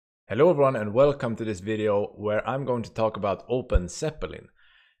Hello everyone and welcome to this video where I'm going to talk about OpenZeppelin.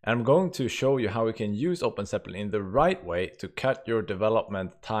 And I'm going to show you how you can use OpenZeppelin in the right way to cut your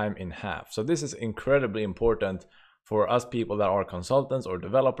development time in half. So this is incredibly important for us people that are consultants or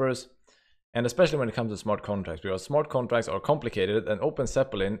developers, and especially when it comes to smart contracts, because smart contracts are complicated and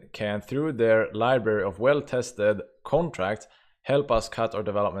OpenZeppelin can, through their library of well-tested contracts, help us cut our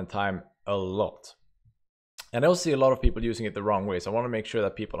development time a lot. And I also see a lot of people using it the wrong way, so I want to make sure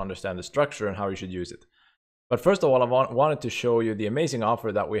that people understand the structure and how you should use it. But first of all, I wanted to show you the amazing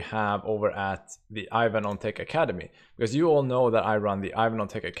offer that we have over at the Ivan on Tech Academy. Because you all know that I run the Ivan on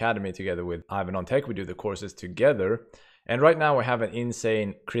Tech Academy together with Ivan on Tech. We do the courses together. And right now we have an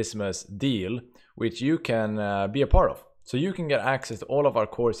insane Christmas deal, which you can be a part of. So you can get access to all of our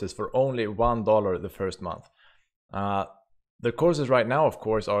courses for only $1 the first month. The courses right now, of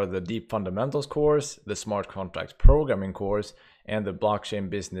course, are the Deep Fundamentals course, the Smart Contracts Programming course, and the Blockchain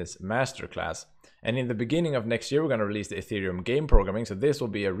Business Masterclass. And in the beginning of next year, we're going to release the Ethereum Game Programming. So this will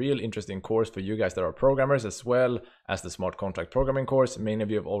be a real interesting course for you guys that are programmers, as well as the Smart Contract Programming course. Many of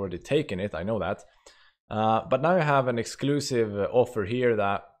you have already taken it, I know that. But now I have an exclusive offer here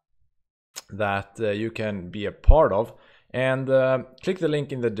that you can be a part of. And click the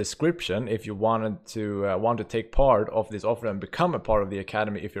link in the description if you want to take part of this offer and become a part of the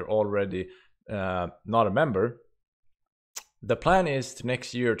academy if you're already not a member. The plan is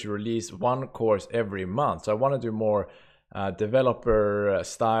next year to release one course every month. So I want to do more developer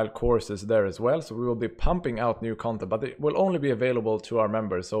style courses there as well. So we will be pumping out new content, but it will only be available to our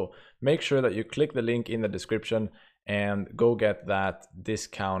members. So make sure that you click the link in the description and go get that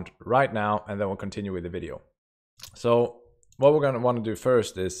discount right now, and then we'll continue with the video. So what we're going to want to do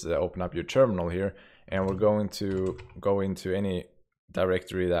first is open up your terminal here, and we're going to go into any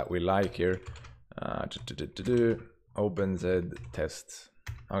directory that we like here. OpenZ test.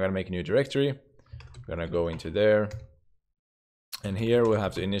 I'm going to make a new directory. We're going to go into there, and here we'll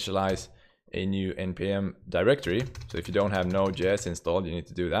have to initialize a new npm directory. So if you don't have Node.js installed, you need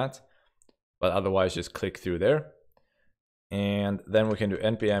to do that, but otherwise just click through there, and then we can do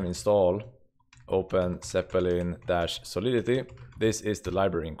npm install OpenZeppelin-solidity. This is the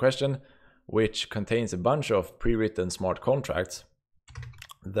library in question, which contains a bunch of pre-written smart contracts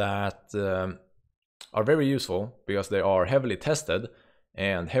that are very useful because they are heavily tested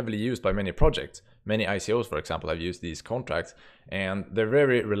and heavily used by many projects. Many ICOs, for example, have used these contracts, and they're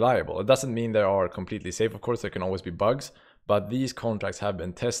very reliable. It doesn't mean they are completely safe. Of course, there can always be bugs, but these contracts have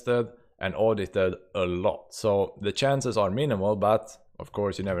been tested and audited a lot. So the chances are minimal, but of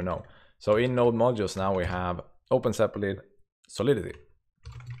course, you never know. So in node modules now we have OpenZeppelin Solidity.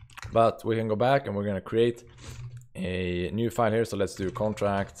 But we can go back and we're going to create a new file here. So let's do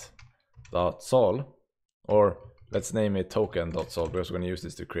contract.sol, or let's name it token.sol, because we're going to use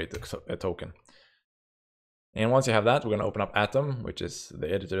this to create a token. And once you have that, we're going to open up Atom, which is the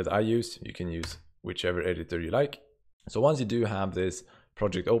editor that I use. You can use whichever editor you like. So once you do have this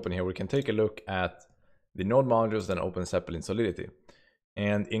project open here, we can take a look at the node modules and OpenZeppelin Solidity.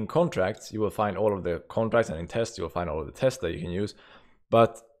 And in contracts, you will find all of the contracts, and in tests, you will find all of the tests that you can use.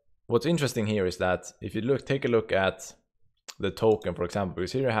 But what's interesting here is that if you take a look at the token, for example,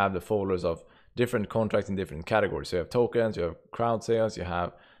 because here you have the folders of different contracts in different categories. So you have tokens, you have crowd sales, you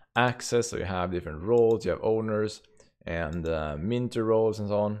have access, so you have different roles, you have owners and minter roles and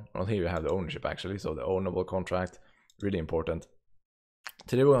so on. Well, here you have the ownership actually, so the ownable contract, really important.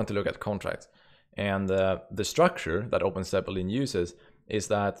 Today we want to look at contracts, and the structure that OpenZeppelin uses is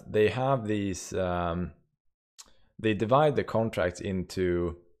that they have these, they divide the contracts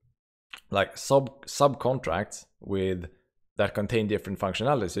into like subcontracts that contain different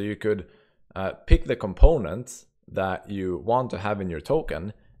functionality. So you could pick the components that you want to have in your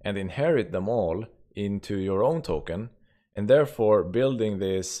token and inherit them all into your own token, and therefore building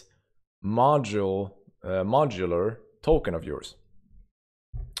this modular token of yours.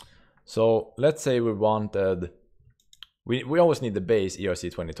 So let's say we wanted, we always need the base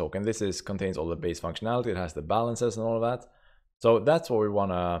ERC20 token. This contains all the base functionality. It has the balances and all of that. So that's what we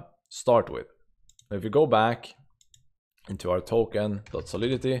want to start with. If we go back into our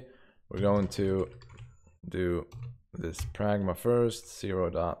token.solidity, we're going to do this pragma first,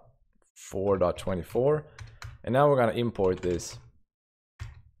 0.4.24. And now we're going to import this.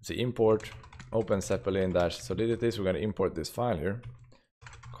 So import OpenZeppelin-solidity. So we're going to import this file here.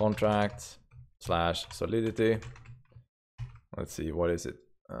 Contract/solidity. Let's see, what is it?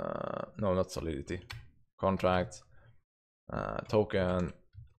 No, not solidity. Contract token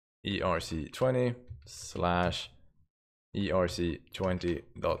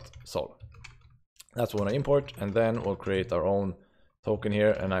ERC20/ERC20.sol. That's what I want to import, and then we'll create our own token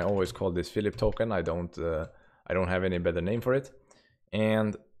here, and I always call this Philip token. I don't have any better name for it.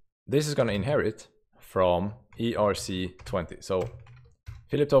 And this is going to inherit from ERC20. So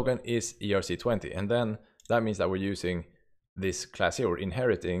Philip token is ERC20, and then that means that we're using this class here. We're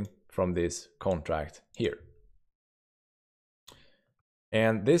inheriting from this contract here.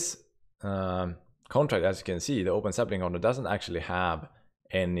 And this contract, as you can see, the OpenZeppelin contract doesn't actually have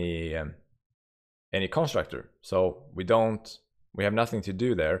any constructor. So we have nothing to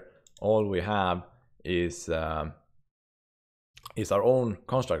do there. All we have is our own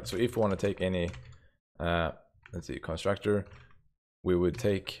constructor. So if we want to take any let's see, constructor, we would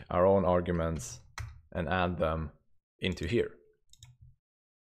take our own arguments and add them into here.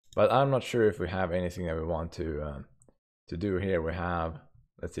 But I'm not sure if we have anything that we want to do here. We have,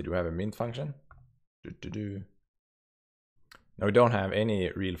 let's see, do we have a mint function? No, we don't have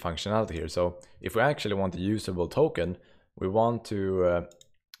any real functionality here. So if we actually want a usable token, we want to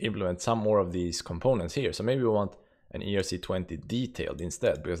implement some more of these components here. So maybe we want an ERC20 detailed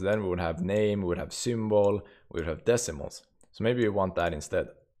instead, because then we would have name, we would have symbol, we would have decimals. So maybe we want that instead.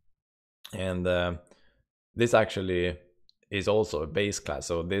 And this actually is also a base class.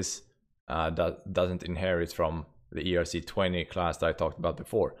 So this doesn't inherit from the ERC20 class that I talked about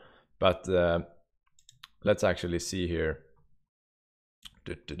before. But let's actually see here.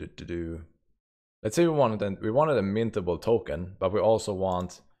 Let's say we wanted a mintable token, but we also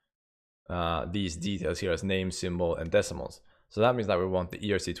want these details here as name, symbol, and decimals. So that means that we want the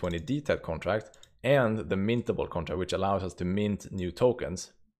ERC20 detailed contract and the mintable contract, which allows us to mint new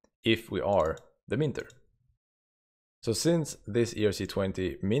tokens if we are the minter. So since this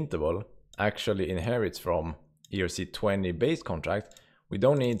ERC20 mintable actually inherits from ERC20 base contract, we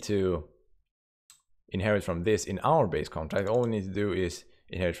don't need to inherit from this in our base contract. All we need to do is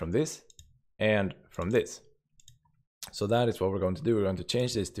inherit from this and from this. So that is what we're going to do. We're going to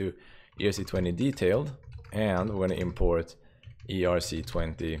change this to ERC20 detailed, and we're going to import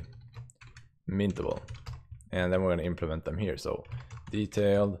ERC20 mintable, and then we're going to implement them here. So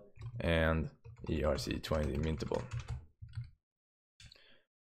detailed and ERC20 mintable.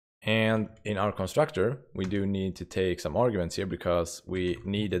 And in our constructor, we do need to take some arguments here because we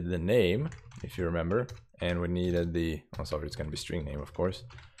needed the name, if you remember, and we needed the, oh sorry, it's going to be string name, of course.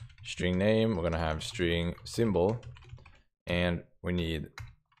 String name, we're going to have string symbol, and we need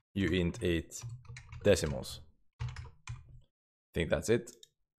uint8 decimals. I think that's it.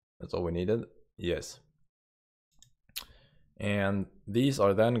 That's all we needed. Yes. And these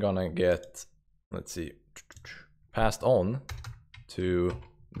are then gonna get, let's see, passed on to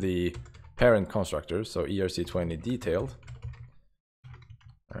the parent constructor. So ERC20 detailed,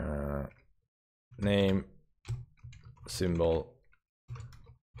 name, symbol,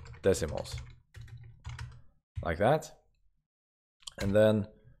 decimals, like that. And then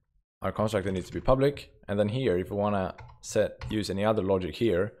our constructor needs to be public. And then here, if we want to use any other logic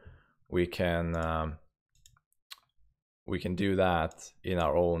here, we can do that in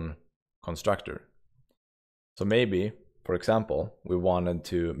our own constructor. So maybe, for example, we wanted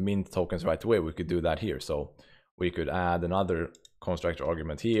to mint tokens right away. We could do that here. So we could add another constructor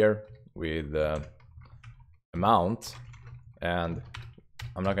argument here with amount, and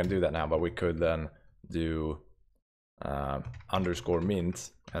I'm not going to do that now, but we could then do underscore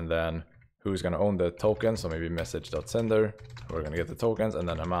mint, and then who's going to own the token. So maybe message.sender, we're going to get the tokens, and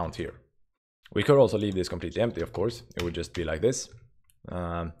then amount here. We could also leave this completely empty, of course. It would just be like this.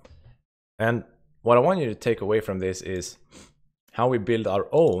 And what I want you to take away from this is how we build our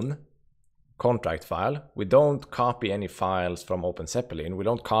own contract file. We don't copy any files from OpenZeppelin. We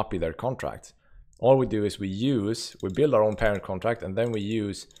don't copy their contracts. All we do is we build our own parent contract, and then we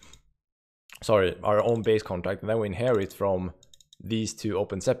use, sorry, our own base contract, and then we inherit from these two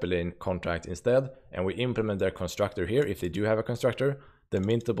OpenZeppelin contracts instead, and we implement their constructor here if they do have a constructor. The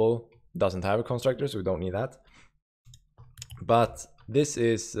mintable doesn't have a constructor, so we don't need that. But this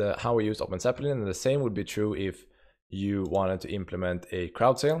is how we use OpenZeppelin, and the same would be true if you wanted to implement a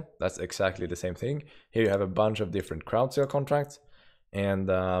crowd sale. That's exactly the same thing. Here you have a bunch of different crowd sale contracts,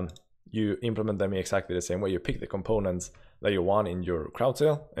 and you implement them exactly the same way. You pick the components that you want in your crowd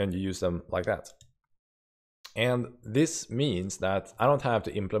sale, and you use them like that. And this means that I don't have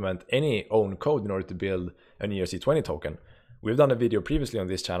to implement any own code in order to build an ERC20 token. We've done a video previously on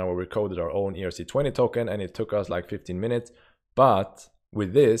this channel where we coded our own ERC20 token, and it took us like 15 minutes. But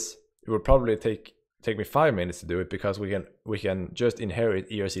with this, it would probably take me 5 minutes to do it, because we can just inherit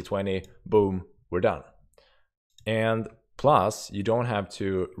ERC20, boom, we're done. And plus, you don't have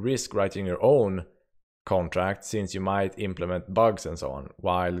to risk writing your own contract, since you might implement bugs and so on,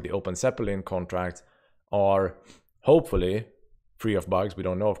 while the OpenZeppelin contracts are hopefully free of bugs. We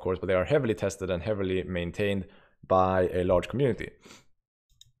don't know, of course, but they are heavily tested and heavily maintained by a large community.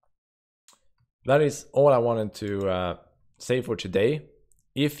 That is all I wanted to say for today.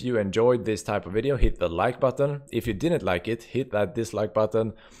 If you enjoyed this type of video, hit the like button. If you didn't like it, hit that dislike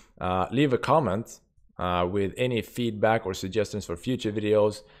button. Leave a comment with any feedback or suggestions for future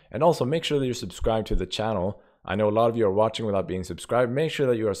videos, and also make sure that you're subscribed to the channel. I know a lot of you are watching without being subscribed. Make sure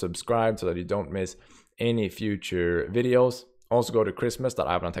that you are subscribed so that you don't miss any future videos. Also go to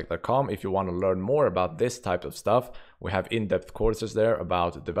christmas.ivanonTech.com if you want to learn more about this type of stuff. We have in-depth courses there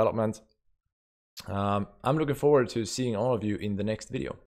about development. I'm looking forward to seeing all of you in the next video.